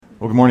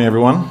Well, good morning,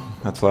 everyone.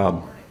 That's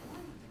loud.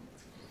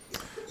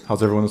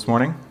 How's everyone this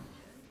morning?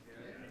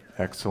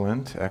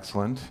 Excellent,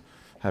 excellent.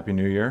 Happy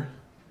New Year.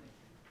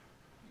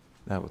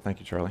 Thank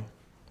you, Charlie.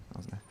 That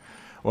was nice.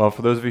 Well,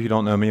 for those of you who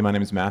don't know me, my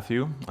name is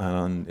Matthew.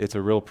 It's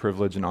a real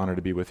privilege and honor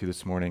to be with you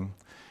this morning.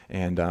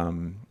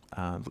 And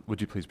would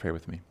you please pray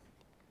with me?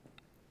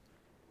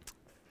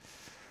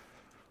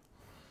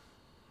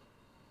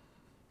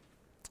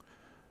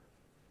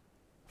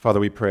 Father,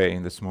 we pray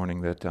this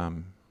morning that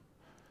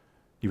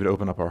you would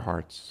open up our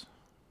hearts.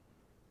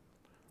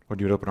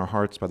 Lord, you would open our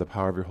hearts by the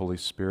power of your Holy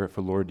Spirit.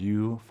 For Lord,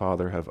 you,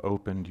 Father, have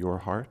opened your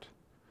heart,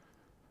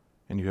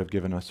 and you have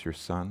given us your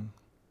Son.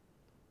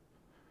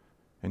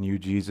 And you,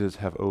 Jesus,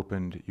 have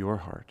opened your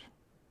heart,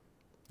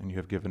 and you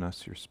have given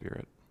us your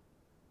Spirit.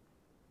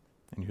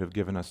 And you have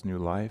given us new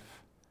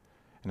life.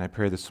 And I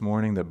pray this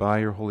morning that by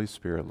your Holy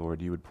Spirit, Lord,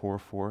 you would pour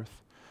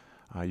forth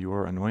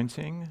your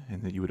anointing,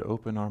 and that you would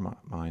open our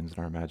minds and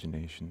our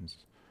imaginations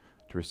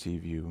to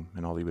receive you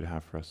and all you would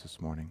have for us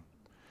this morning.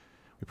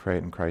 We pray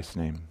it in Christ's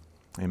name.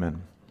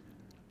 Amen.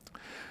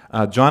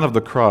 John of the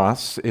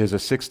Cross is a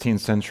 16th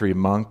century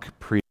monk,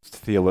 priest,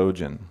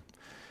 theologian.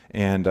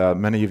 And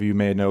many of you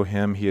may know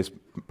him. He is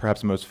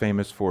perhaps most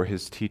famous for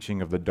his teaching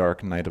of the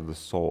dark night of the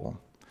soul.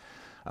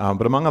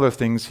 But among other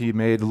things, he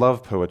made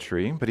love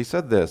poetry. But he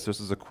said this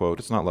is a quote.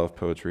 It's not love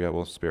poetry. I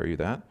will spare you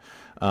that.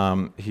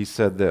 He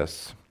said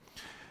this: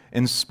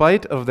 "In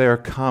spite of their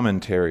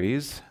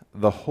commentaries,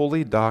 the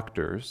holy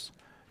doctors,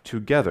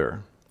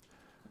 together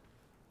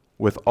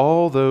with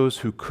all those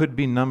who could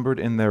be numbered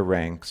in their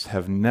ranks,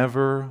 have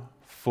never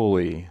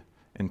fully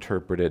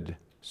interpreted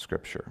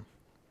Scripture."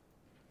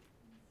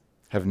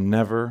 Have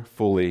never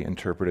fully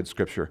interpreted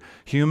Scripture.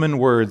 Human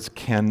words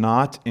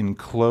cannot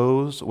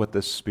enclose what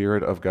the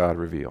Spirit of God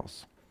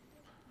reveals.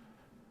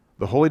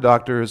 The holy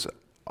doctors,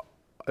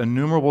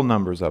 innumerable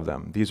numbers of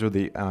them, these are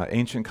the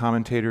ancient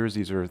commentators,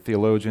 these are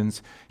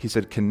theologians, he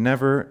said, can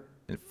never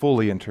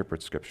fully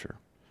interpret Scripture.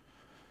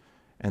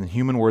 And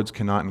human words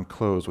cannot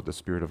enclose what the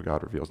Spirit of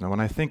God reveals. Now, when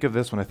I think of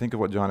this, when I think of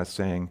what John is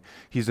saying,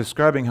 he's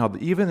describing how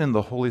even in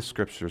the Holy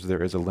Scriptures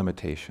there is a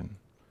limitation.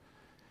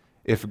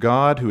 If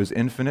God, who is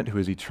infinite, who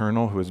is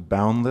eternal, who is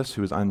boundless,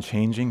 who is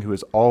unchanging, who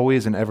is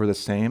always and ever the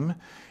same,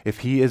 if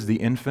he is the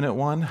infinite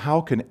one,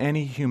 how can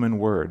any human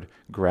word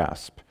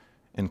grasp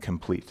and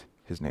complete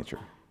his nature?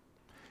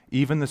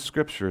 Even the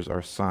Scriptures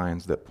are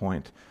signs that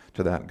point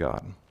to that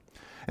God.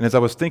 And as I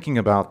was thinking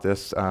about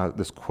this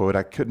quote,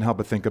 I couldn't help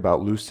but think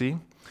about Lucy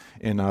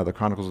in the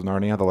Chronicles of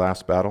Narnia, The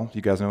Last Battle.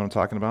 You guys know what I'm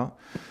talking about?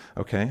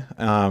 Okay.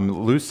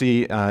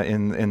 Lucy,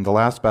 in The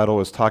Last Battle,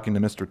 is talking to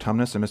Mr.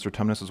 Tumnus, and Mr.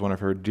 Tumnus is one of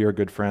her dear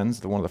good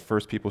friends, one of the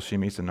first people she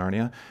meets in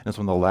Narnia, and it's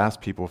one of the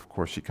last people, of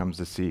course, she comes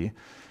to see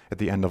at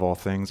the end of all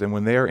things. And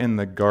when they're in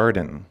the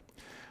garden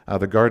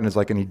is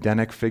like an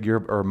Edenic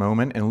figure or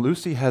moment, and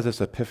Lucy has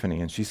this epiphany,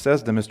 and she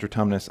says to Mr.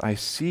 Tumnus, "I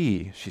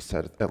see," she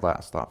said at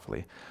last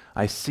thoughtfully,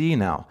 "I see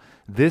now,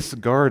 this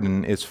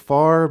garden is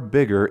far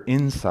bigger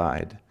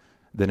inside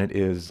than it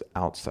is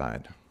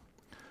outside."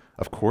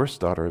 "Of course,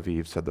 daughter of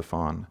Eve," said the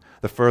fawn.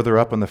 "The further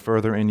up and the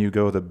further in you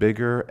go, the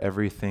bigger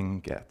everything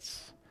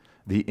gets.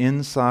 The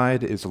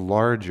inside is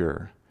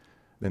larger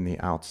than the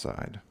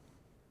outside."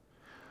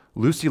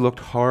 Lucy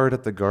looked hard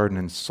at the garden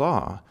and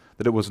saw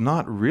that it was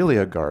not really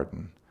a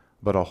garden,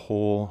 but a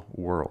whole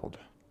world.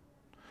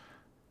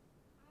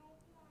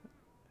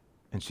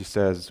 And she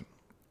says,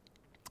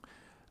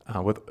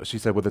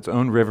 with its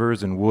own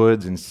rivers and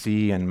woods and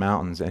sea and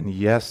mountains. "And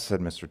yes," said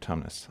Mr.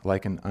 Tumnus,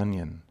 "like an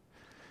onion,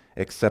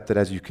 except that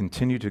as you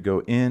continue to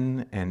go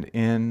in and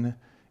in,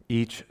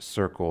 each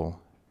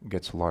circle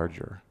gets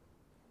larger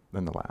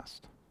than the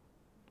last."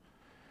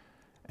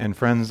 And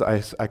friends,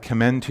 I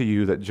commend to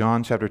you that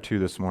John chapter 2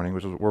 this morning,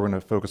 which is where we're going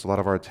to focus a lot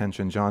of our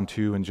attention, John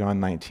 2 and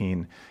John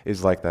 19,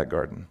 is like that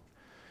garden.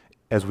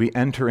 As we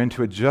enter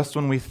into it, just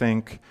when we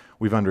think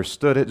we've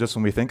understood it, just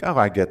when we think, oh,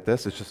 I get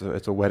this,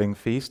 it's a wedding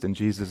feast, and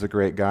Jesus is a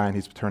great guy, and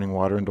he's turning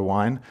water into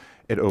wine,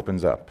 it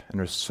opens up, and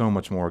there's so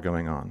much more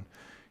going on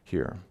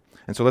here.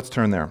 And so let's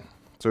turn there.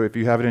 So if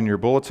you have it in your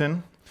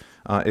bulletin,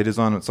 it is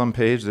on some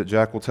page that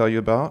Jack will tell you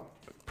about,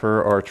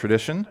 per our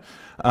tradition.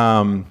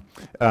 We're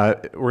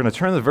going to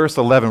turn to verse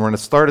 11. We're going to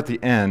start at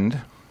the end.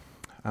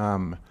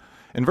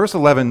 In verse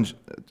 11,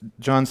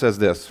 John says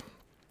this: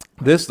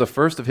 "This, the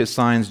first of his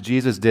signs,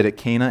 Jesus did at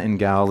Cana in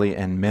Galilee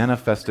and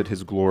manifested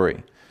his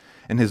glory,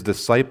 and his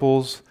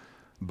disciples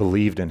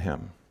believed in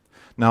him."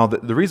 Now,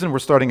 the reason we're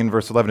starting in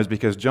verse 11 is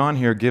because John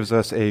here gives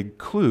us a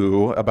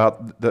clue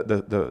about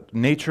the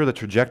nature, the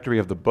trajectory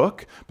of the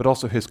book, but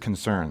also his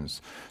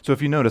concerns. So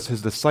if you notice,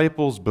 his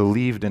disciples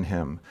believed in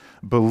him.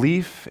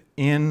 Belief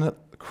in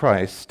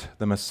Christ,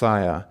 the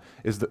Messiah,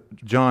 is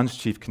John's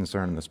chief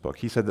concern in this book.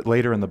 He said that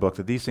later in the book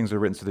that these things are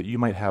written so that you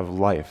might have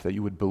life, that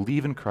you would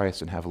believe in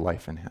Christ and have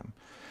life in him.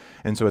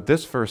 And so at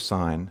this first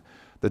sign,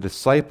 the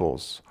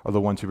disciples are the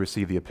ones who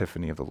receive the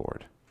epiphany of the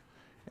Lord,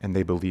 and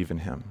they believe in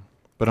him.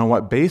 But on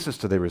what basis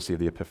do they receive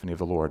the epiphany of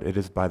the Lord? It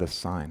is by the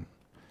sign.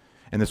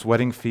 And this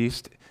wedding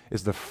feast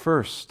is the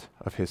first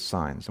of his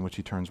signs in which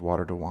he turns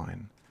water to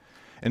wine.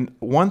 And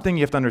one thing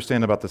you have to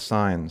understand about the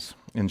signs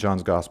in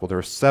John's gospel, there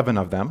are 7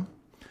 of them,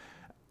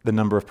 the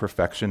number of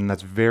perfection, and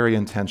that's very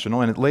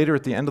intentional. And later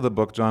at the end of the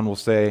book, John will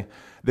say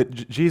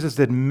that Jesus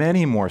did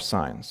many more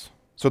signs.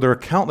 So there are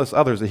countless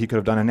others that he could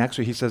have done, and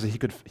actually he says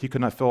that he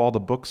could not fill all the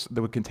books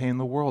that would contain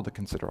the world to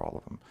consider all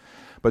of them.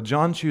 But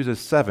John chooses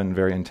 7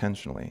 very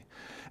intentionally.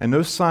 And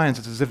those signs,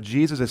 it's as if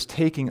Jesus is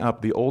taking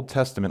up the Old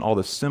Testament, all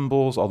the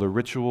symbols, all the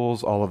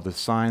rituals, all of the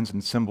signs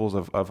and symbols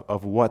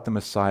of what the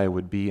Messiah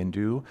would be and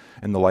do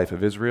in the life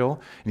of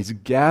Israel, and he's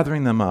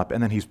gathering them up,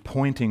 and then he's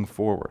pointing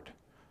forward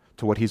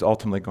to what he's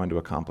ultimately going to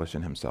accomplish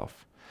in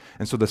himself.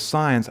 And so the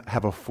signs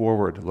have a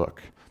forward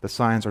look. The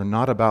signs are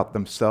not about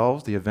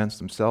themselves, the events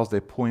themselves.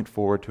 They point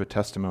forward to a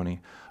testimony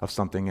of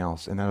something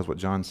else. And that is what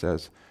John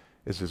says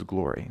is his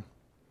glory.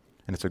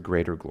 And it's a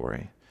greater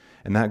glory.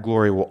 And that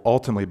glory will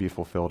ultimately be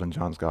fulfilled in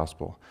John's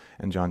gospel,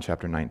 in John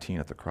chapter 19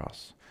 at the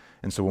cross.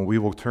 And so we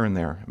will turn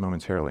there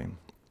momentarily.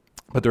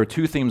 But there are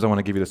 2 themes I want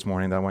to give you this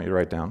morning that I want you to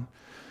write down.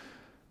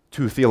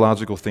 2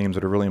 theological themes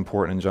that are really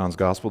important in John's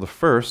gospel. The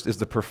first is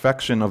the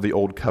perfection of the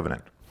old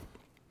covenant.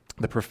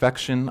 The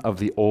perfection of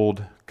the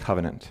old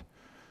covenant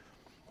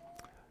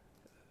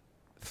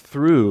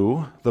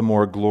through the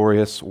more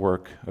glorious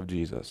work of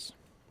Jesus.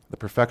 The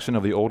perfection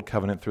of the old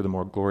covenant through the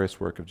more glorious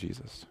work of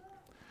Jesus.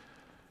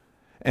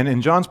 And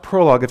in John's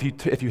prologue,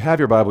 if you have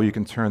your Bible, you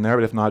can turn there,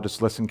 but if not,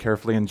 just listen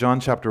carefully. In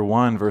John chapter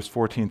 1, verse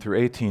 14 through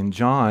 18,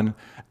 John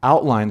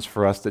outlines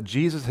for us that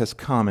Jesus has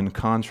come in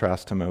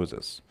contrast to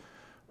Moses,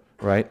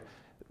 right?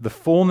 The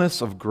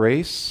fullness of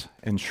grace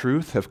and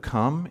truth have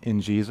come in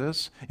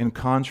Jesus in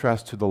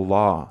contrast to the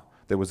law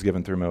that was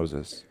given through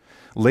Moses.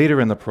 Later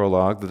in the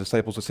prologue, the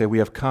disciples will say, we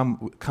have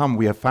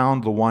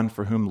found the one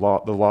for whom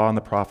the law and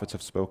the prophets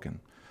have spoken.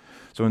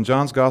 So in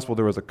John's gospel,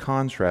 there was a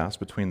contrast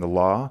between the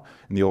law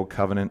and the old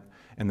covenant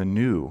and the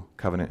new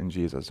covenant in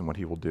Jesus and what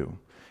he will do.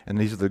 And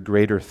these are the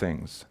greater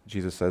things,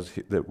 Jesus says,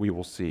 that we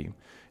will see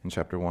in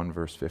chapter 1,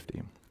 verse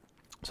 50.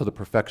 So the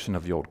perfection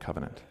of the old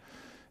covenant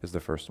is the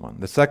first one.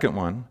 The second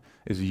one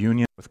is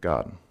union with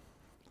God,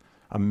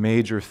 a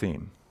major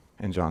theme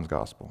in John's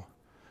gospel.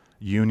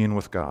 Union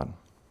with God.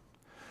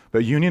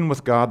 But union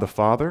with God the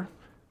Father,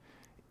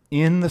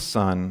 in the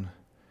Son,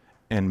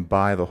 and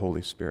by the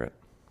Holy Spirit.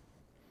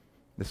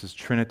 This is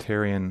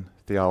Trinitarian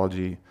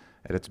theology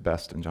at its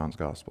best in John's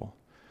gospel.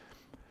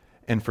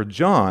 And for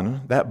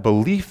John, that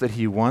belief that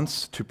he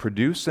wants to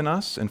produce in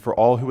us, and for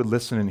all who would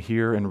listen and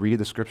hear and read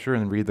the Scripture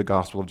and read the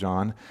Gospel of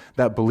John,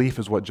 that belief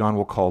is what John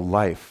will call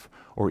life,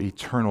 or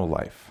eternal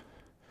life.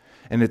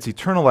 And it's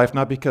eternal life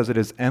not because it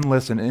is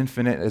endless and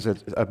infinite as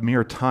a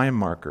mere time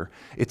marker.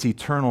 It's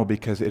eternal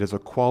because it is a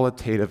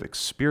qualitative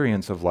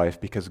experience of life,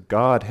 because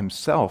God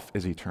himself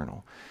is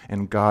eternal,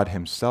 and God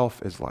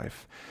himself is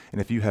life.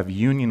 And if you have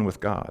union with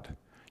God,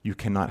 you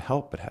cannot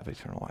help but have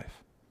eternal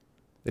life.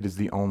 It is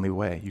the only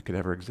way you could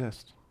ever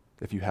exist,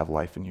 if you have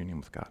life in union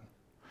with God.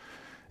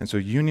 And so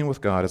union with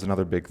God is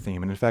another big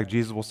theme. And in fact,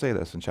 Jesus will say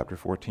this in chapter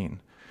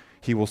 14.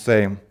 He will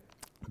say,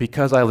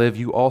 because I live,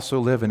 you also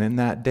live, and in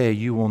that day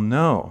you will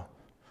know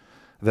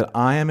that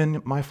I am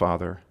in my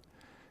Father,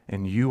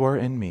 and you are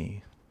in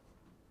me,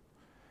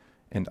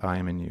 and I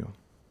am in you.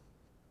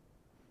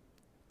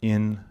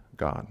 In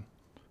God.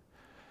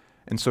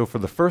 And so for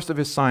the first of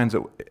his signs,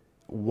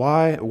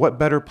 what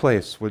better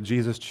place would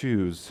Jesus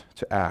choose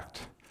to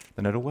act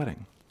than at a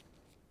wedding?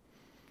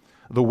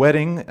 The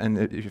wedding, and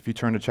if you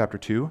turn to chapter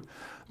 2,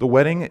 the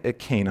wedding at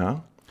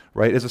Cana,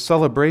 right, is a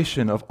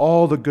celebration of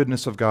all the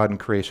goodness of God in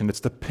creation. It's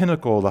the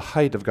pinnacle, the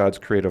height of God's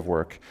creative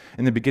work.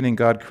 In the beginning,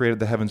 God created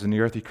the heavens and the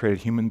earth. He created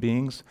human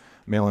beings,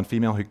 male and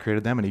female. He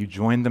created them, and he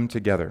joined them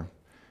together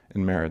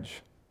in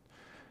marriage.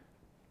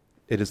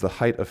 It is the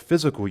height of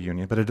physical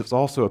union, but it is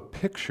also a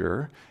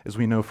picture, as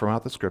we know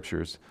throughout the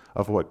Scriptures,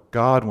 of what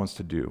God wants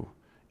to do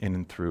in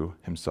and through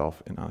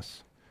himself in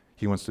us.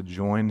 He wants to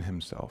join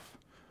himself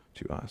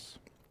to us.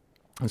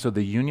 And so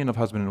the union of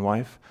husband and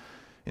wife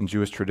in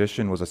Jewish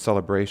tradition was a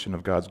celebration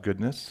of God's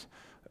goodness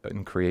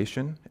in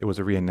creation. It was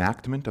a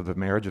reenactment of the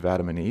marriage of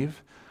Adam and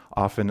Eve.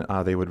 Often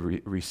they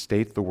would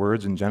restate the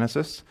words in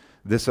Genesis.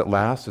 This at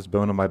last is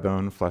bone of my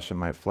bone, flesh of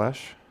my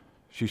flesh.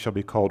 She shall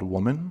be called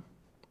woman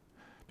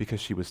because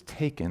she was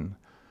taken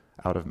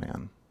out of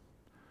man.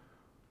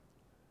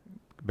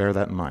 Bear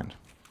that in mind.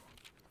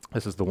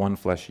 This is the one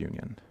flesh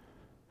union.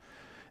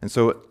 And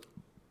so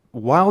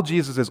while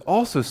Jesus is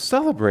also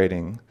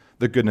celebrating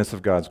the goodness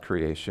of God's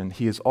creation,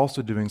 he is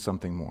also doing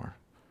something more.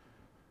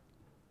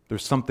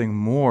 There's something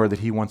more that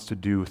he wants to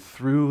do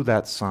through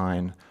that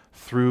sign,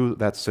 through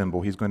that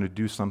symbol. He's going to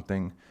do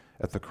something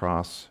at the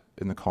cross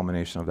in the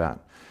culmination of that.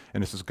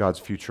 And this is God's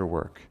future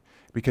work.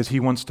 Because he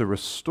wants to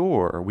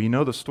restore, we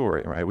know the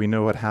story, right? We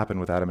know what happened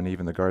with Adam and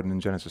Eve in the garden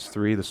in Genesis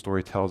 3. The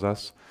story tells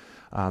us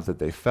that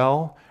they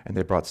fell and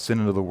they brought sin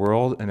into the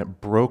world, and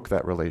it broke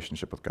that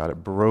relationship with God.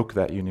 It broke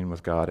that union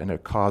with God, and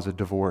it caused a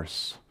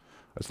divorce.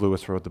 As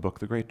Lewis wrote the book,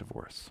 The Great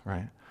Divorce,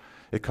 right?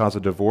 It caused a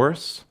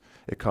divorce,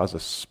 it caused a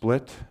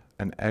split,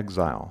 an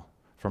exile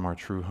from our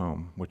true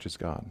home, which is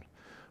God.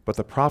 But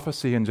the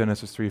prophecy in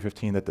Genesis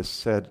 3:15 that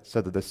said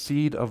that the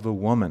seed of the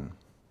woman,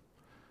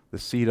 the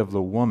seed of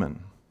the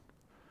woman,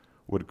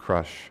 would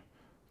crush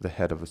the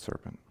head of the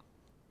serpent.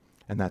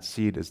 And that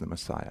seed is the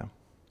Messiah.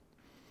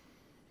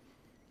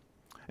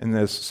 And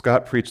as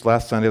Scott preached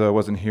last Sunday, though I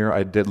wasn't here,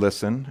 I did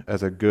listen,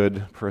 as a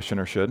good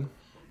parishioner should.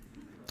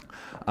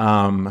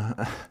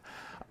 The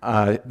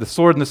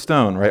sword and the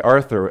stone, right?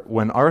 Arthur,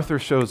 when Arthur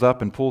shows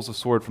up and pulls the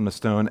sword from the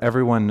stone,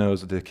 everyone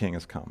knows that the king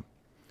has come.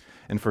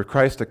 And for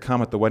Christ to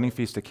come at the wedding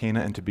feast of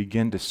Cana and to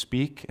begin to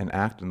speak and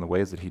act in the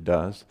ways that he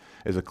does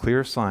is a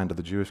clear sign to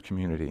the Jewish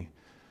community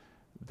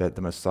that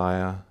the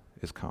Messiah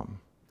is come,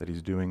 that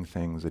he's doing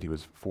things that he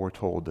was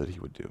foretold that he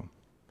would do.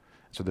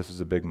 So this is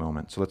a big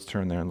moment. So let's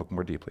turn there and look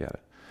more deeply at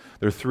it.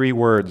 There are 3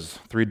 words,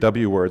 3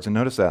 W words, and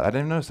notice that. I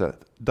didn't notice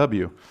that.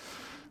 W.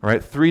 All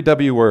right, 3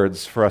 W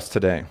words for us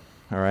today.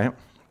 All right.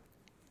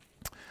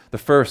 The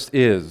first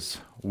is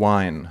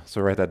wine.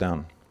 So write that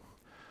down.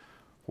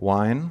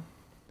 Wine.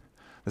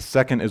 The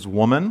second is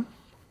woman.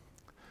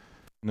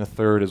 And the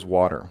third is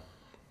water.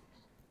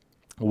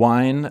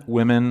 Wine,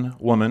 women,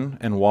 woman,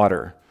 and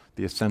water.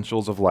 The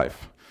essentials of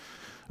life.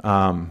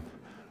 That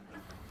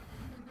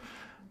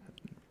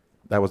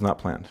was not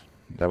planned.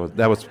 That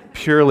was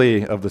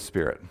purely of the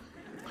Spirit.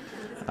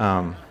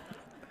 The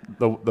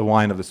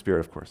wine of the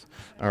Spirit, of course.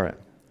 All right.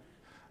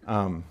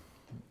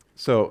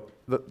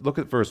 Look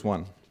at verse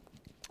 1.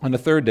 On the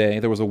third day,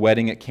 there was a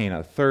wedding at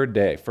Cana. Third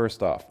day,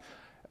 first off.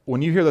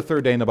 When you hear the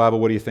third day in the Bible,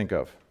 what do you think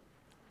of?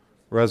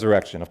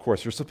 Resurrection. Of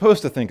course, you're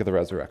supposed to think of the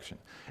resurrection.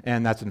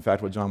 And that's, in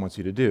fact, what John wants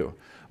you to do.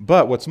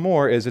 But what's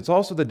more is it's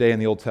also the day in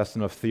the Old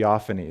Testament of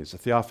theophanies. A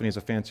theophany is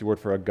a fancy word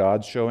for a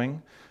God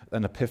showing,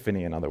 an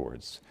epiphany, in other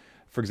words.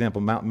 For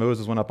example,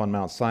 Moses went up on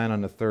Mount Sinai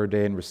on the third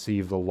day and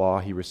received the law.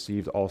 He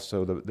received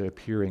also the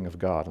appearing of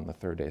God on the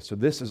third day. So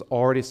this is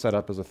already set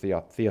up as a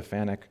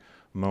theophanic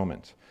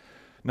moment.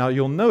 Now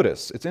you'll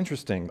notice, it's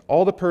interesting,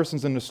 all the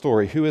persons in the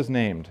story, who is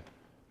named?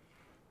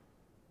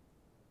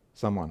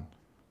 Someone.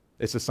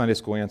 It's a Sunday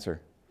school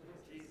answer.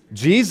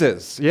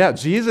 Jesus. Yeah,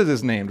 Jesus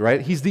is named,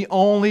 right? He's the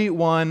only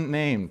one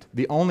named.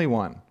 The only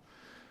one.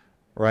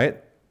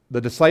 Right? The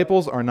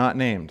disciples are not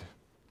named.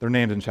 They're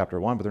named in chapter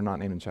 1, but they're not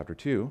named in chapter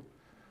 2.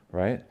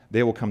 Right?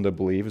 They will come to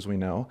believe, as we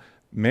know.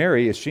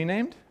 Mary, is she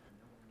named?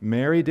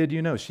 Mary, did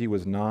you know? She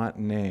was not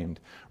named.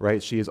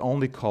 Right? She is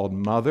only called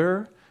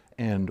mother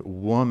and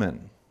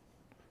woman.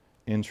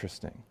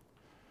 Interesting.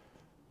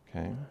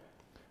 Okay.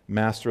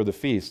 Master of the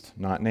feast,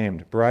 not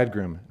named.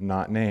 Bridegroom,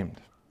 not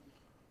named.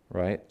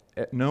 Right?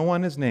 No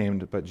one is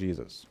named but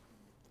Jesus.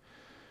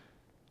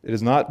 It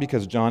is not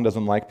because John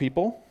doesn't like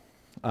people.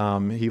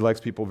 He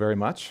likes people very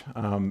much,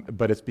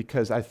 but it's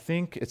because I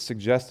think it's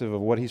suggestive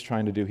of what he's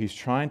trying to do. He's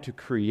trying to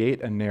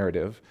create a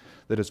narrative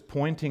that is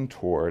pointing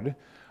toward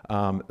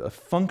a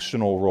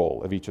functional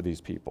role of each of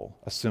these people,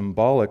 a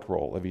symbolic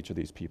role of each of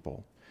these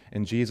people.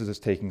 And Jesus is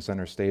taking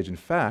center stage. In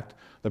fact,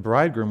 the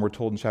bridegroom, we're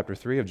told in chapter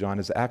 3 of John,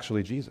 is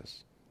actually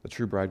Jesus. The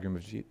true bridegroom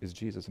is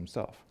Jesus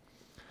himself.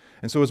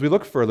 And so as we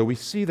look further, we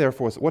see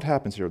therefore what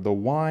happens here. The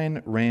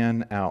wine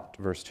ran out,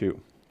 verse 2.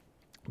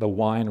 The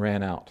wine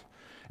ran out.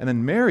 And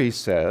then Mary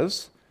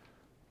says,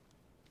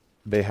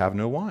 they have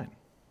no wine.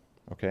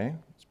 Okay?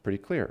 It's pretty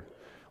clear.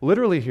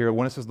 Literally here,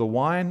 when it says the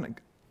wine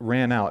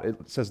ran out,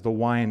 it says the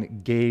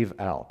wine gave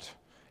out.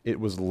 It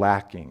was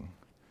lacking.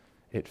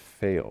 It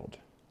failed.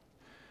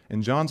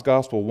 In John's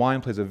gospel,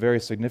 wine plays a very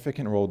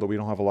significant role, though we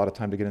don't have a lot of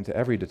time to get into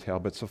every detail,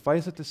 but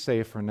suffice it to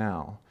say for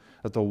now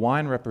that the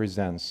wine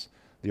represents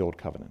the Old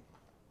Covenant.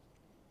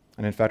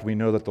 And in fact, we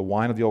know that the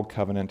wine of the Old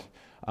Covenant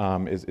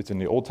it's in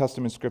the Old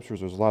Testament scriptures.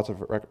 There's lots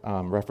of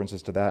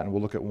references to that, and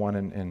we'll look at one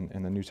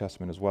in the New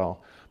Testament as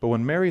well. But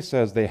when Mary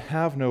says they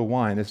have no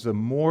wine, this is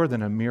more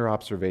than a mere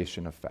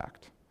observation of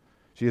fact.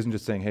 She isn't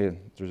just saying, hey,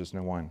 there's just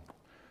no wine,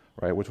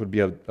 right? Which would be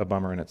a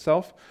bummer in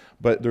itself,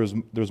 but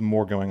there's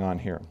more going on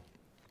here.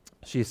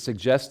 She's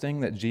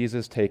suggesting that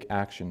Jesus take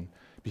action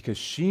because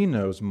she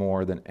knows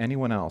more than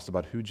anyone else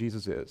about who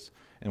Jesus is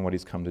and what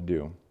he's come to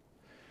do.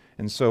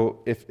 And so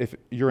if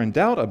you're in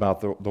doubt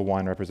about the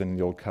wine representing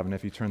the Old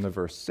Covenant, if you turn to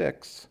verse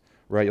 6,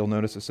 right, you'll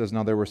notice it says,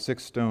 now there were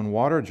 6 stone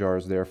water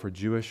jars there for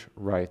Jewish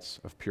rites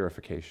of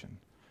purification.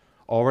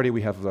 Already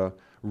we have the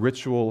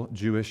ritual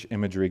Jewish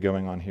imagery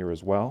going on here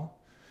as well.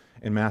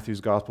 In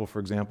Matthew's gospel, for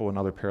example, and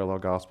other parallel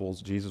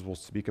gospels, Jesus will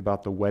speak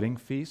about the wedding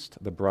feast,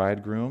 the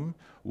bridegroom,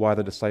 why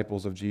the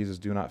disciples of Jesus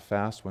do not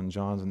fast when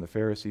John's and the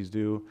Pharisees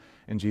do.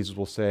 And Jesus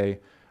will say,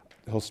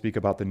 he'll speak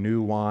about the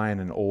new wine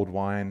and old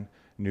wine,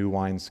 new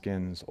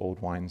wineskins, old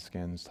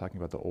wineskins, talking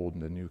about the old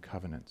and the new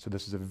covenant. So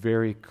this is a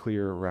very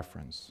clear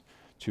reference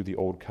to the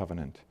old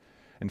covenant.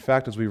 In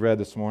fact, as we read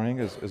this morning,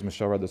 as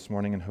Michelle read this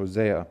morning in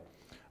Hosea,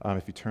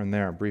 if you turn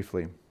there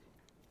briefly,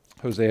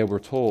 Hosea, we're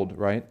told,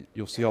 right,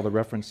 you'll see all the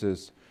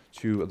references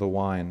to the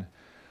wine.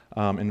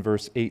 In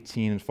verse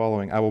 18 and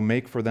following, I will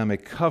make for them a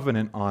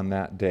covenant on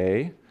that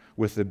day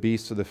with the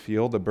beasts of the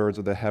field, the birds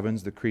of the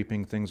heavens, the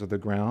creeping things of the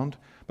ground.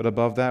 But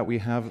above that we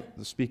have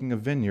speaking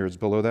of vineyards.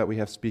 Below that we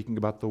have speaking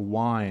about the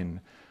wine.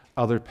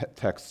 Other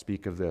texts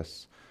speak of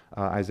this.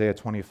 Isaiah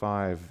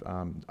 25,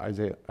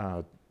 Isaiah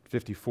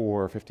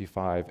 54,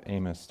 55,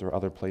 Amos. There are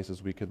other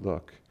places we could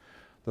look.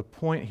 The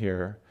point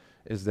here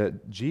is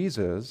that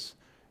Jesus,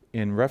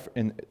 in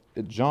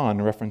John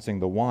referencing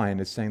the wine,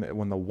 is saying that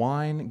when the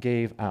wine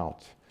gave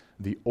out,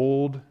 the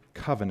old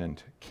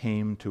covenant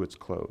came to its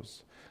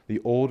close. The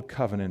old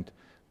covenant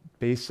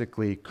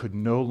basically could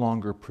no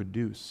longer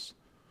produce,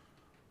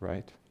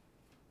 right?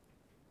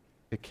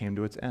 It came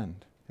to its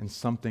end, and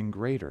something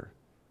greater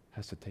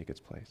has to take its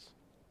place.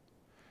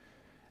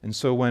 And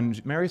so when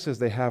Mary says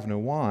they have no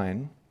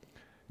wine,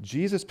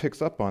 Jesus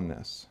picks up on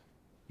this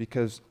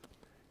because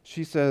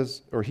he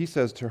says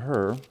to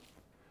her,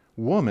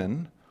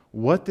 "Woman,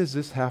 what does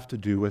this have to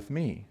do with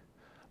me?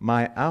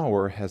 My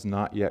hour has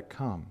not yet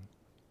come."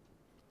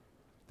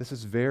 This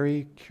is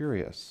very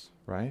curious,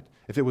 right?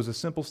 If it was a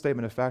simple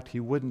statement of fact, he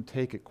wouldn't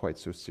take it quite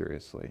so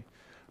seriously,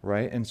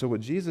 right? And so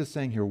what Jesus is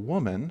saying here,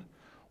 "Woman,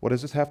 what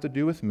does this have to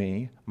do with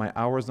me? My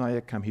hour has not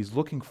yet come." He's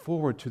looking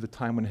forward to the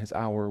time when his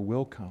hour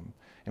will come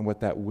and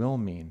what that will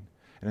mean.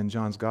 And in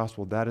John's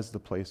gospel, that is the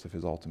place of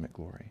his ultimate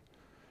glory,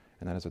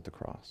 and that is at the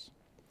cross.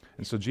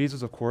 And so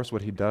Jesus, of course,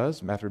 what he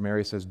does, after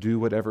Mary says, "Do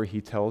whatever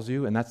he tells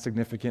you," and that's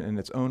significant in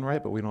its own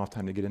right, but we don't have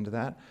time to get into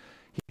that,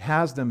 he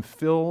has them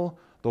fill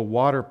the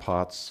water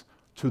pots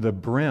to the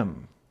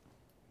brim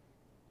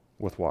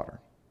with water,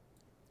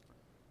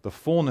 the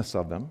fullness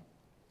of them.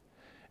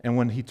 And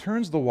when he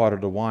turns the water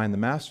to wine, the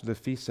master of the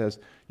feast says,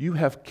 "You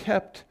have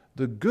kept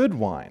the good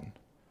wine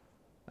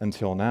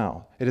until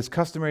now." It is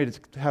customary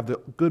to have the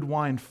good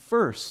wine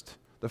first,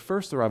 the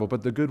first arrival,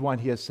 but the good wine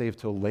he has saved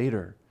till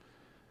later.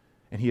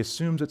 And he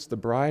assumes it's the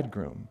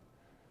bridegroom,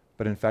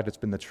 but in fact it's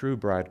been the true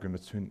bridegroom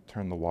that's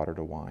turned the water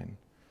to wine.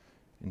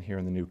 And here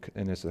in the new,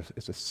 and it's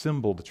a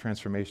symbol, the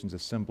transformation is a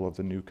symbol of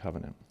the new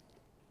covenant.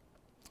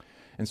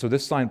 And so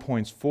this sign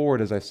points forward,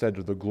 as I said,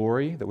 to the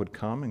glory that would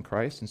come in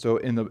Christ. And so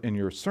in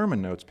your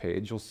sermon notes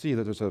page, you'll see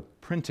that there's a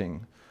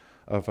printing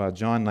of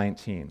John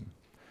 19.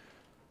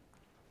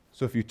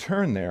 So if you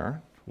turn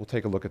there, we'll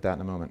take a look at that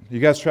in a moment. You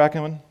guys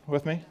tracking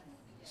with me?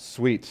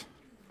 Sweet.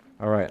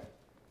 All right.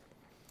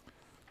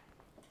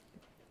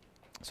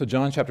 So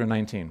John chapter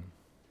 19.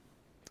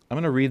 I'm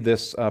going to read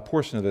this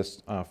portion of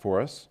this for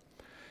us.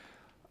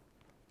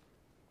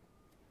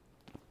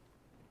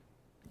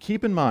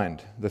 Keep in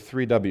mind the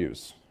three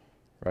W's,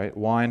 right?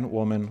 Wine,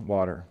 woman,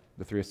 water.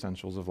 The three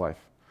essentials of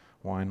life.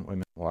 Wine,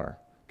 women, water.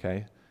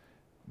 Okay?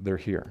 They're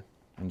here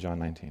in John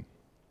 19.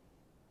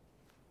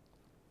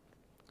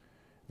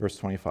 Verse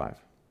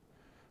 25.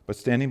 But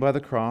standing by the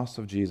cross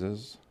of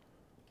Jesus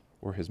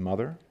were his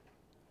mother,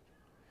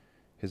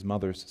 his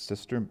mother's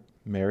sister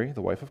Mary,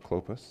 the wife of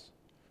Clopas,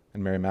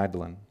 and Mary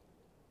Magdalene.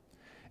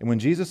 And when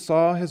Jesus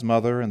saw his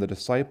mother and the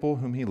disciple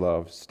whom he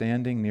loved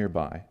standing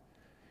nearby,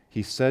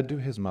 he said to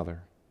his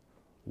mother,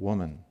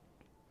 "Woman,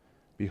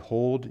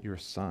 behold your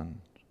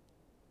son."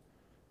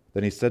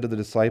 Then he said to the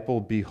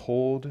disciple,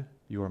 "Behold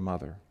your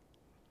mother."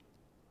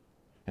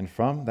 And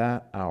from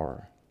that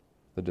hour,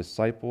 the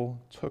disciple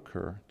took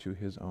her to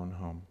his own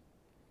home.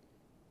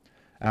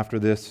 After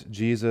this,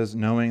 Jesus,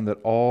 knowing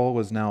that all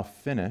was now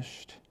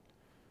finished,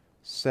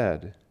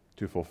 said,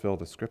 to fulfill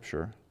the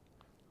scripture,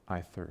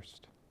 "I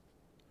thirst."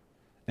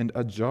 And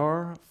a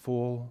jar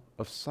full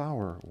of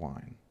sour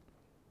wine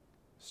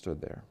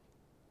stood there.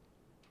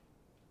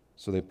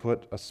 So they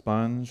put a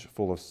sponge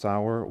full of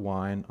sour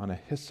wine on a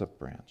hyssop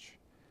branch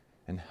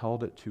and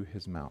held it to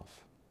his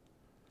mouth.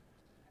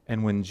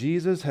 And when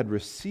Jesus had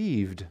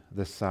received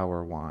the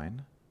sour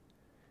wine,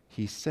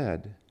 he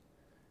said,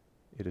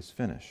 "It is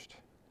finished."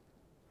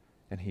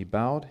 And he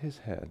bowed his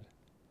head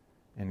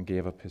and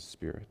gave up his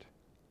spirit.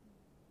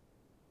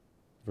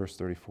 Verse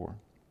 34.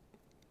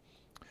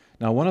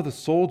 Now one of the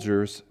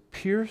soldiers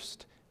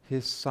pierced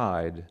his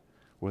side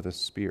with a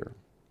spear,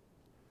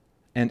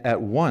 and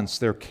at once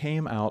there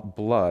came out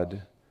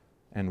blood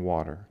and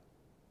water.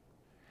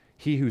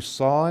 He who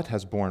saw it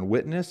has borne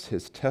witness,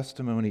 his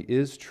testimony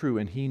is true,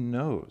 and he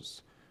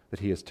knows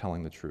that he is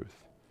telling the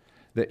truth,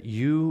 that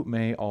you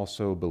may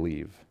also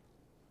believe.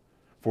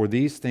 For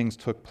these things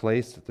took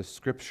place that the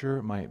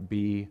scripture might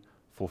be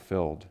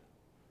fulfilled.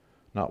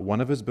 Not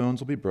one of his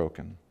bones will be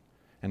broken.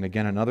 And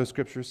again, another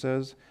scripture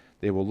says,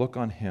 they will look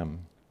on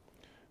him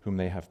whom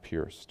they have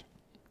pierced.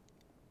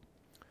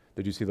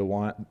 Did you see the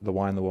wine, the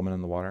woman,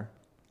 and the water?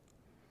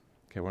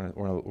 Okay, we're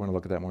going to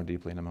look at that more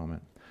deeply in a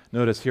moment.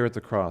 Notice here at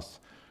the cross,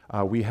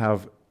 we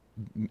have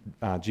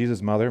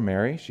Jesus' mother,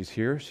 Mary. She's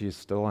here. She is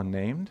still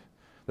unnamed.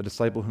 The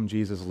disciple whom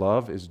Jesus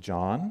loved is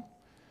John.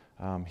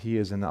 He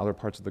is in the other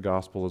parts of the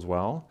gospel as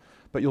well.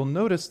 But you'll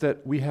notice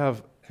that we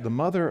have the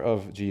mother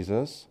of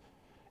Jesus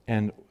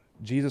and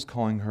Jesus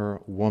calling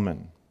her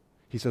woman.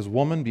 He says,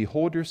 "Woman,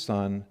 behold your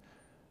son."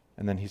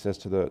 And then he says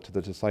to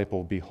the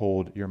disciple,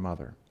 "Behold your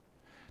mother."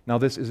 Now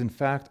this is in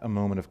fact a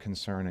moment of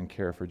concern and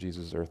care for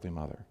Jesus' earthly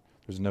mother.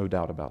 There's no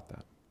doubt about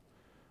that.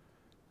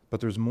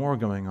 But there's more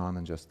going on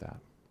than just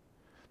that.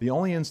 The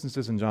only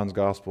instances in John's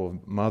gospel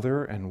of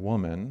mother and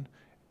woman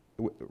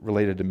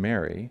related to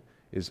Mary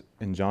is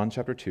in John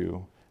chapter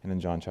 2 and in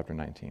John chapter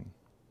 19.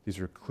 These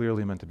are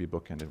clearly meant to be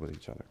bookended with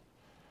each other.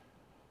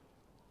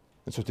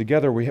 And so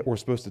together we're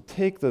supposed to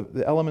take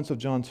the elements of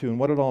John 2 and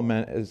what it all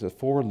meant as a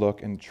forward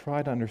look and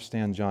try to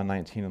understand John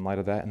 19 in light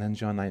of that, and then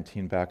John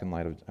 19 back in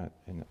light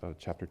of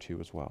chapter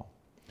 2 as well.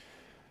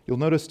 You'll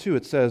notice too,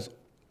 it says,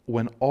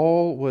 when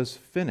all was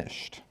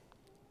finished.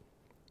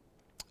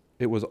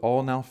 It was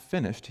all now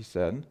finished, he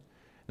said.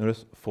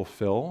 Notice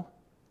fulfill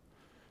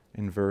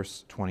in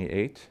verse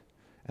 28.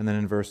 And then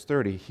in verse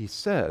 30, he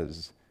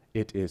says,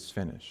 it is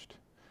finished.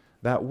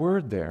 That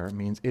word there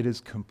means it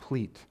is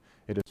complete.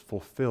 It is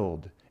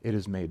fulfilled. It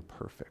is made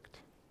perfect.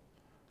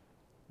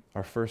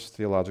 Our first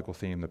theological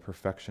theme, the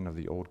perfection of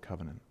the Old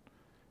Covenant.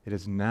 It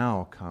has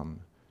now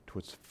come to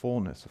its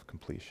fullness of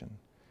completion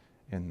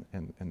in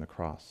the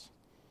cross.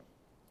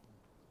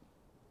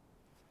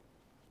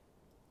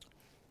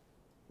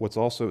 What's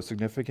also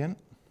significant,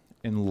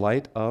 in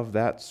light of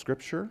that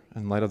scripture,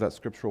 in light of that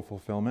scriptural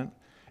fulfillment,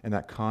 and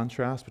that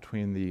contrast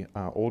between the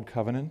Old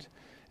Covenant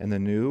and the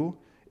New,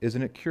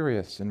 isn't it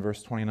curious in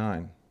verse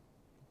 29?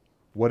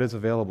 What is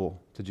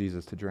available to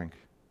Jesus to drink?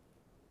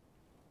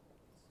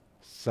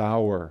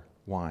 Sour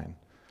wine.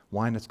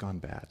 Wine that's gone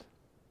bad.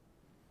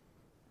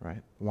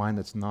 Right? Wine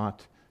that's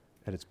not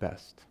at its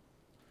best.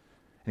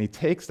 And he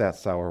takes that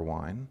sour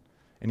wine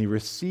and he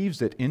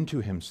receives it into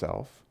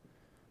himself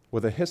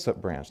with a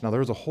hyssop branch. Now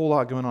there's a whole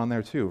lot going on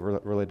there too,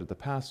 related to the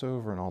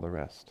Passover and all the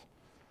rest,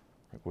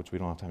 which we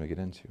don't have time to get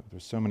into.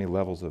 There's so many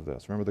levels of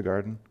this. Remember the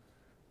garden?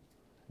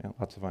 Yeah,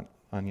 lots of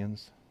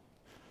onions,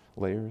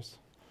 layers.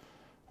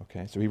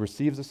 Okay, so he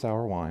receives the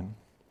sour wine,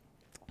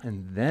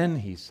 and then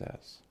he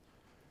says,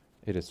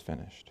 it is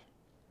finished.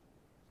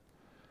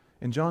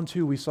 In John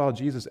 2, we saw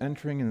Jesus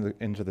entering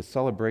into the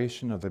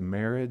celebration of the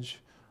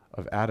marriage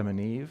of Adam and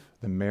Eve,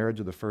 the marriage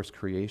of the first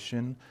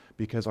creation,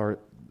 because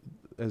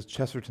as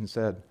Chesterton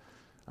said,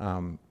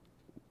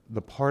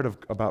 the part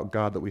about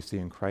God that we see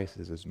in Christ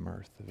is his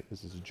mirth,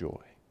 is his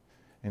joy.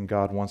 And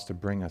God wants to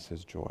bring us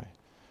his joy.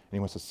 And he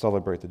wants to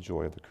celebrate the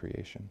joy of the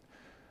creation.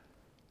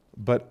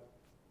 But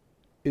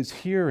it's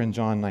here in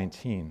John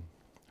 19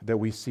 that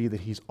we see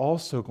that he's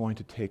also going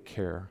to take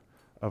care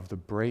of the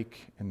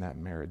break in that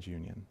marriage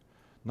union.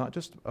 Not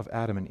just of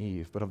Adam and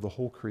Eve, but of the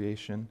whole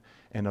creation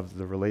and of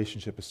the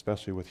relationship,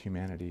 especially with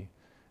humanity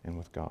and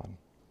with God.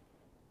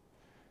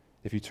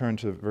 If you turn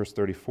to verse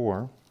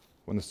 34,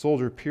 when the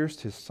soldier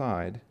pierced his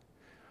side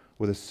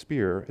with a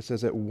spear, it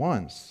says, at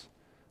once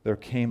there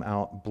came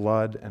out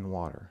blood and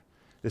water.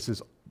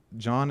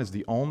 John is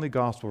the only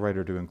gospel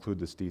writer to include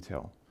this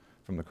detail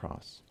from the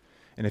cross.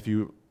 And if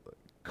you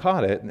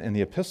caught it in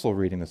the epistle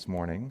reading this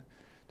morning,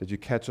 did you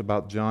catch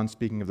about John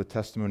speaking of the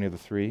testimony of the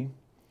three?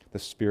 The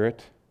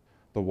Spirit,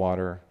 the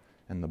water,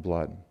 and the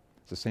blood.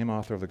 It's the same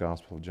author of the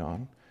Gospel of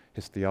John.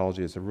 His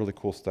theology is a really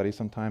cool study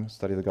sometimes.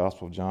 Study the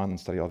Gospel of John and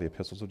study all the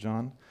epistles of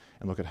John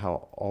and look at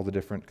how all the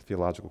different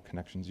theological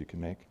connections you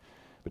can make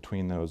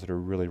between those that are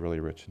really, really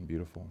rich and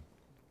beautiful.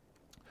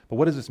 But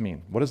what does this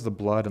mean? What does the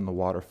blood and the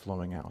water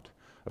flowing out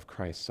of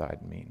Christ's side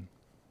mean?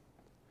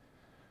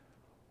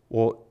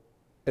 Well,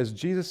 as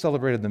Jesus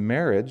celebrated the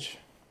marriage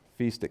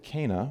feast at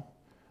Cana,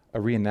 a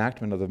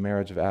reenactment of the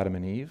marriage of Adam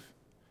and Eve,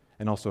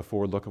 and also a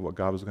forward look at what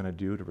God was going to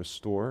do to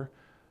restore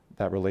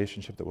that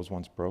relationship that was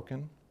once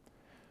broken,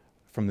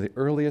 from the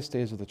earliest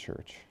days of the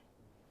church,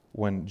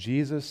 when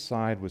Jesus'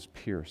 side was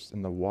pierced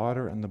and the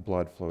water and the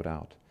blood flowed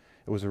out,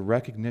 it was a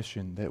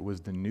recognition that it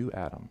was the new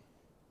Adam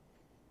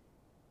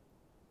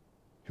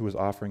who was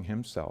offering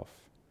himself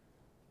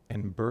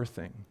and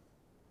birthing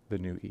the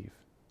new Eve.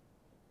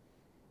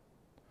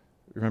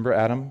 Remember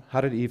Adam?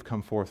 How did Eve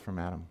come forth from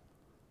Adam?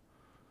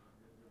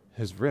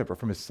 His rib, or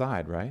from his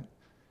side, right?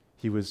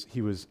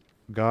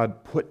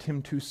 God put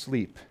him to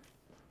sleep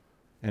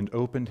and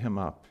opened him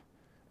up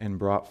and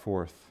brought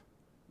forth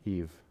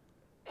Eve,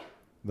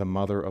 the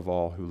mother of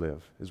all who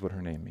live, is what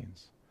her name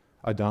means.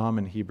 Adam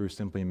in Hebrew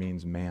simply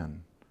means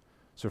man.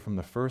 So from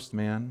the first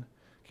man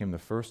came the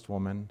first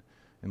woman,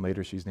 and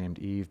later she's named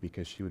Eve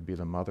because she would be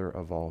the mother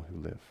of all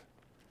who live.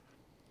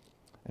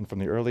 And from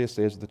the earliest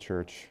days of the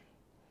church,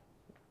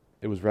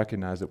 it was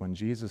recognized that when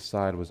Jesus'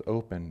 side was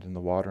opened and the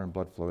water and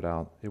blood flowed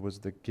out, it was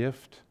the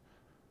gift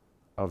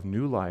of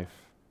new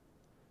life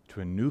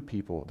to a new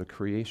people, the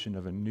creation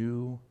of a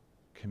new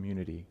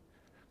community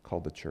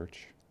called the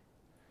church.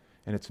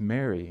 And it's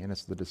Mary and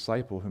it's the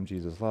disciple whom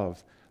Jesus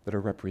loved that are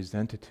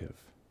representative,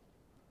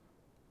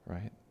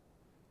 right?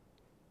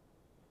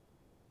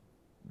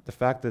 The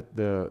fact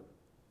that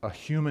a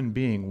human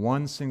being,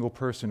 one single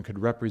person, could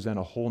represent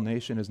a whole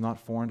nation is not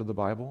foreign to the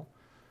Bible.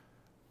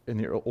 In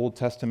the Old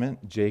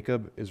Testament,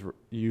 Jacob is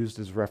used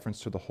as reference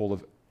to the whole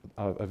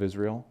of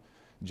Israel.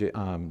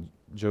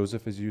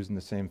 Joseph is used in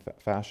the same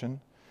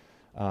fashion.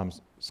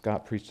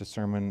 Scott preached a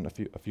sermon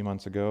a few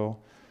months ago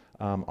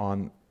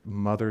on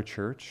Mother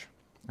Church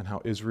and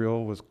how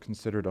Israel was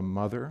considered a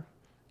mother,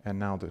 and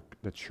now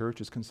the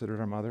church is considered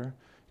our mother.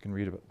 You can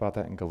read about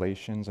that in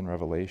Galatians and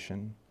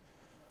Revelation.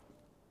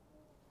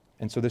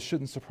 And so this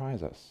shouldn't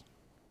surprise us.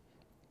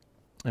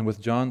 And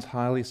with John's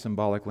highly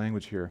symbolic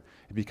language here,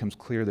 it becomes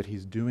clear that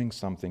he's doing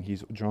something.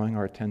 He's drawing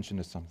our attention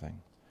to something.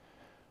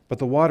 But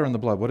the water and the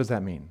blood, what does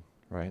that mean,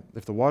 right?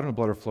 If the water and the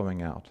blood are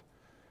flowing out,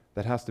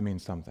 that has to mean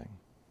something.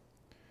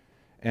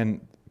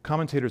 And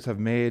commentators have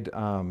made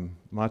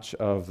much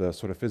of the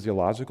sort of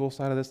physiological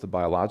side of this, the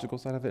biological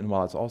side of it, and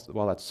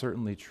while that's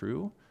certainly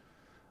true,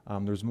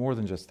 there's more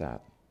than just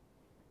that.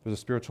 There's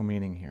a spiritual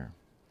meaning here.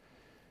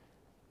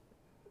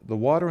 The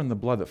water and the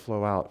blood that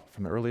flow out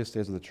from the earliest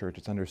days of the church,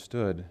 it's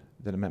understood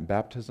that it meant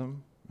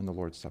baptism and the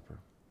Lord's Supper.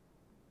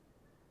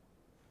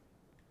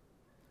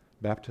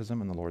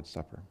 Baptism and the Lord's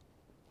Supper.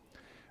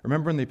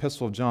 Remember in the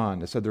Epistle of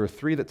John, it said there are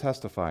three that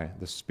testify: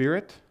 the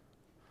Spirit,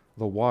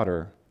 the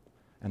water,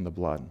 and the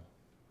blood.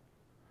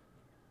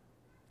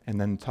 And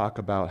then talk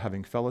about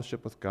having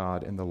fellowship with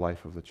God in the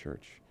life of the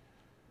church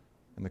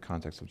in the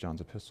context of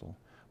John's epistle.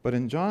 But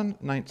in John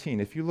 19,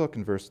 if you look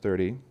in verse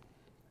 30,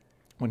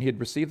 when he had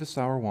received the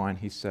sour wine,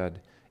 he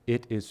said,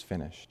 "It is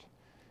finished.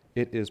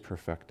 It is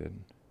perfected."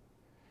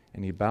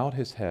 And he bowed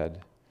his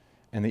head,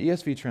 and the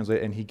ESV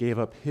translates, and he gave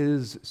up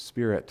his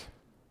spirit.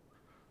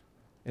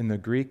 In the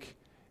Greek,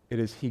 it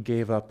is he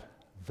gave up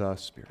the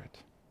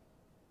Spirit.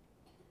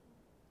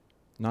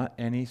 Not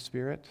any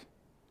spirit.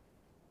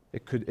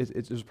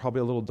 There's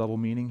probably a little double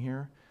meaning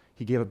here.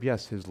 He gave up,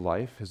 yes, his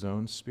life, his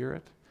own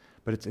spirit,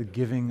 but it's a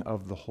giving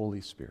of the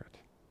Holy Spirit.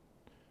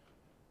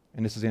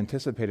 And this is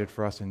anticipated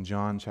for us in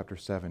John chapter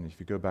 7, if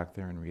you go back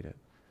there and read it.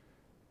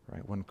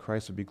 Right? When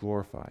Christ would be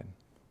glorified,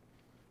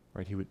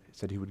 right? He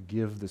said he would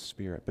give the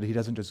Spirit, but he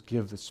doesn't just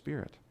give the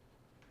Spirit.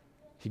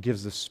 He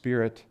gives the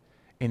Spirit,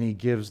 and he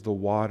gives the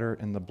water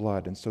and the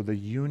blood. And so the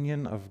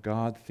union of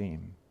God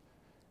theme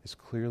is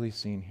clearly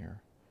seen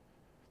here.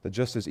 That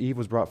just as Eve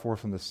was brought forth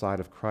from the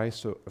side of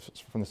Christ, so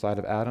from the side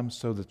of Adam,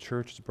 so the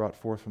church is brought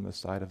forth from the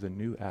side of the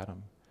new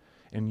Adam.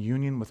 And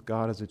union with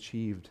God is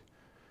achieved.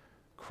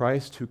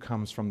 Christ, who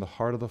comes from the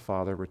heart of the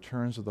Father,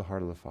 returns to the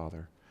heart of the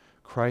Father.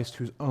 Christ,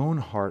 whose own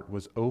heart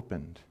was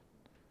opened,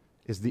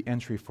 is the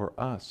entry for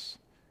us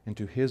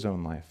into his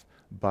own life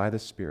by the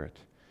Spirit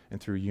and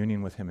through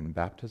union with him in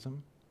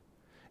baptism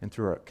and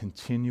through our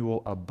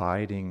continual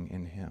abiding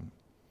in him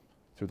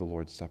through the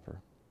Lord's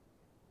Supper.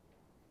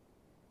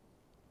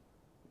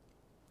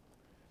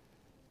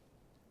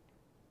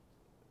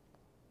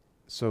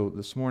 So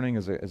this morning,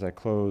 as I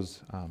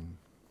close,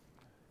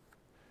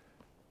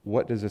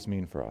 what does this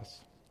mean for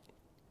us?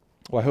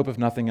 Well, I hope if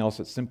nothing else,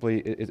 it's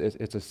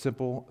a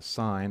simple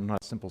sign,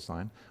 not a simple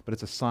sign, but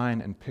it's a sign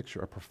and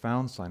picture, a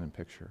profound sign and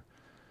picture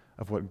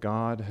of what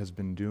God has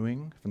been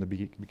doing from the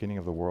beginning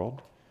of the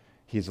world.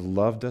 He has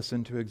loved us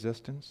into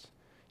existence.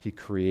 He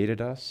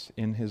created us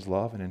in his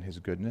love and in his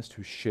goodness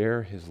to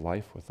share his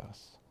life with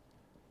us.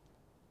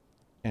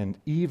 And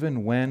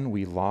even when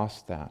we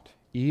lost that,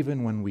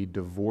 even when we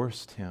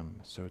divorced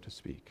him, so to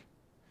speak,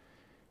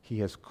 he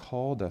has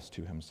called us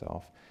to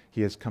himself.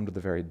 He has come to the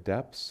very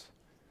depths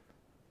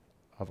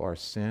of our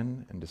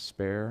sin and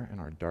despair and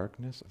our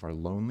darkness, of our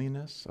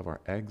loneliness, of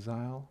our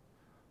exile,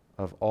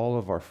 of all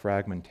of our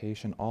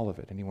fragmentation, all of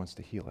it, and he wants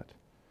to heal it.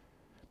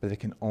 But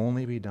it can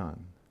only be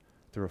done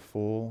through a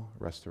full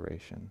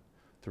restoration,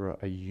 through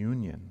a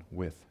union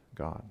with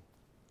God.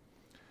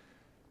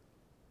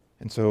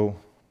 And so,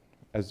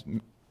 as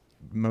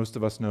most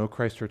of us know,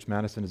 Christ Church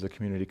Madison is a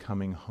community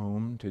coming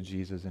home to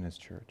Jesus and his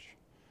church.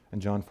 In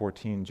John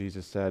 14,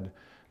 Jesus said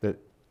that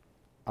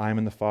I'm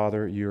in the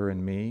Father, you're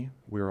in me,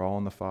 we're all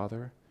in the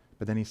Father.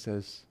 But then he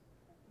says,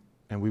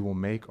 and we will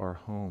make our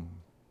home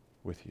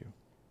with you.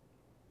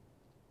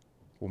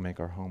 We'll make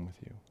our home with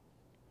you.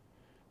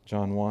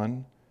 John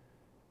 1,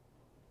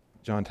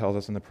 John tells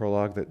us in the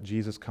prologue that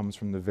Jesus comes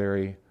from the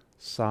very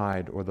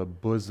side or the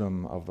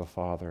bosom of the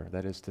Father,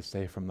 that is to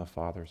say, from the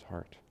Father's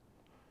heart.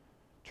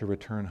 To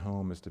return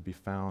home is to be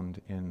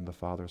found in the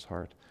Father's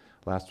heart.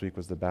 Last week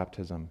was the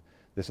baptism.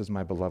 This is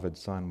my beloved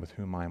Son with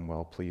whom I am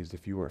well pleased.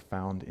 If you are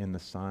found in the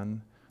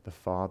Son, the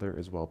Father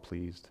is well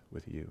pleased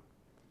with you.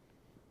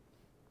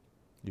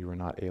 You are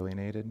not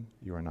alienated.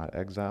 You are not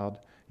exiled.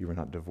 You are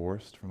not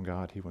divorced from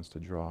God. He wants to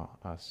draw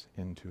us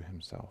into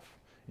himself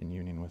in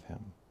union with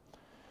him.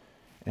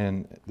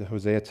 And the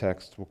Hosea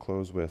text we'll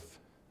close with.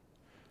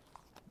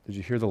 Did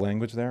you hear the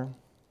language there?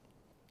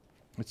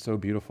 It's so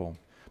beautiful.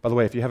 By the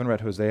way, if you haven't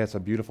read Hosea, it's a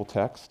beautiful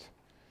text.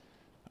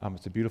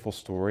 It's a beautiful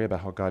story about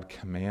how God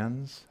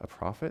commands a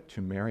prophet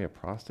to marry a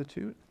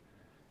prostitute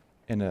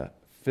in a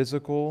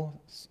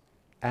physical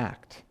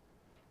act,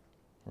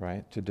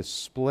 right? To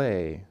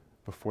display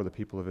before the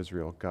people of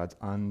Israel God's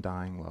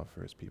undying love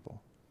for his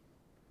people.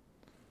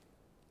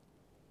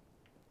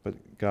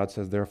 But God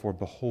says, therefore,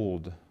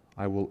 behold,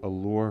 I will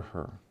allure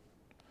her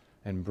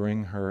and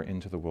bring her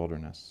into the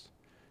wilderness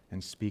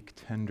and speak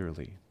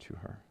tenderly to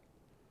her.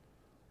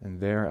 And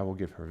there I will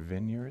give her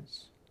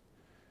vineyards.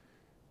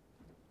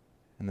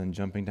 And then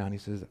jumping down, he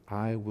says,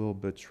 I will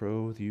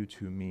betroth you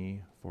to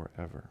me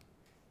forever.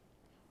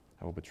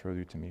 I will betroth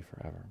you to me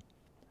forever.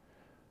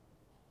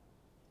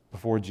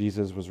 Before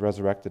Jesus was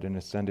resurrected and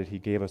ascended, he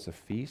gave us a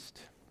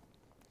feast.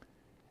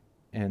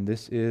 And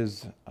this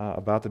is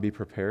about to be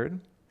prepared,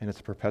 and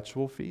it's a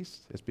perpetual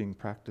feast. It's being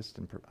practiced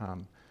and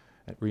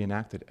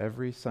reenacted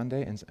every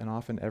Sunday and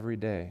often every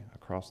day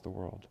across the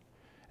world.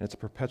 And it's a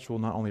perpetual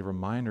not only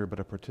reminder, but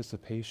a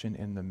participation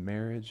in the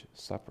marriage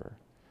supper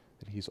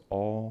that he's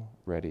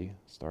already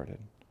started,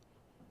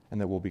 and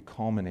that will be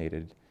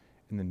culminated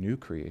in the new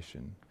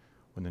creation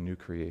when the new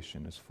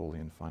creation is fully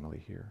and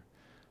finally here.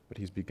 But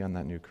he's begun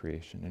that new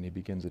creation, and he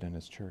begins it in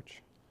his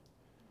church.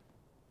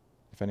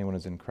 If anyone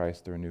is in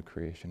Christ, they're a new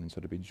creation, and so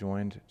to be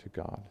joined to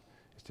God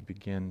is to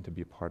begin to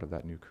be a part of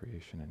that new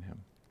creation in him.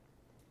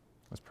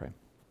 Let's pray.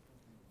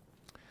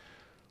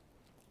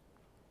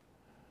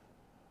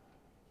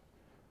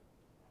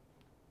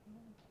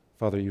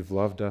 Father, you've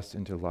loved us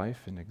into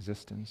life and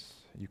existence.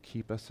 You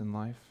keep us in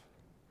life.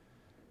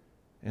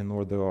 And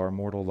Lord, though our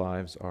mortal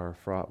lives are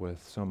fraught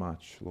with so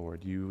much,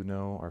 Lord, you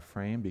know our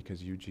frame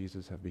because you,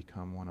 Jesus, have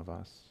become one of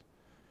us.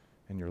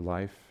 In your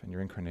life and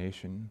your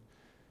incarnation,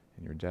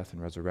 in your death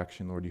and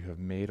resurrection, Lord, you have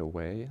made a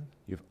way.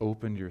 You've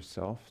opened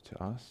yourself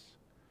to us,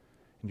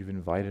 and you've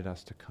invited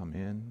us to come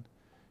in,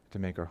 to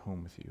make our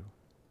home with you.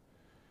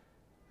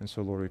 And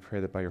so, Lord, we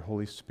pray that by your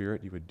Holy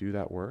Spirit, you would do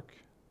that work.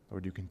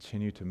 Lord, you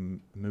continue to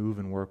move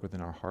and work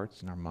within our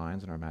hearts and our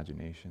minds and our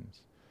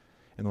imaginations.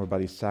 And Lord, by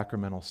these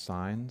sacramental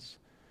signs,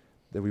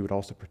 that we would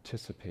also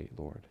participate,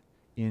 Lord,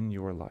 in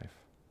your life.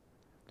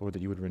 Lord,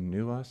 that you would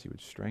renew us, you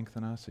would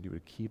strengthen us, that you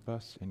would keep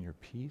us in your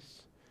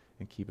peace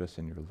and keep us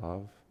in your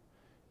love.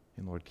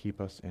 And Lord,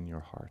 keep us in your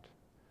heart.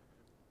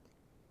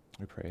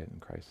 We pray it in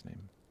Christ's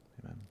name.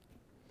 Amen.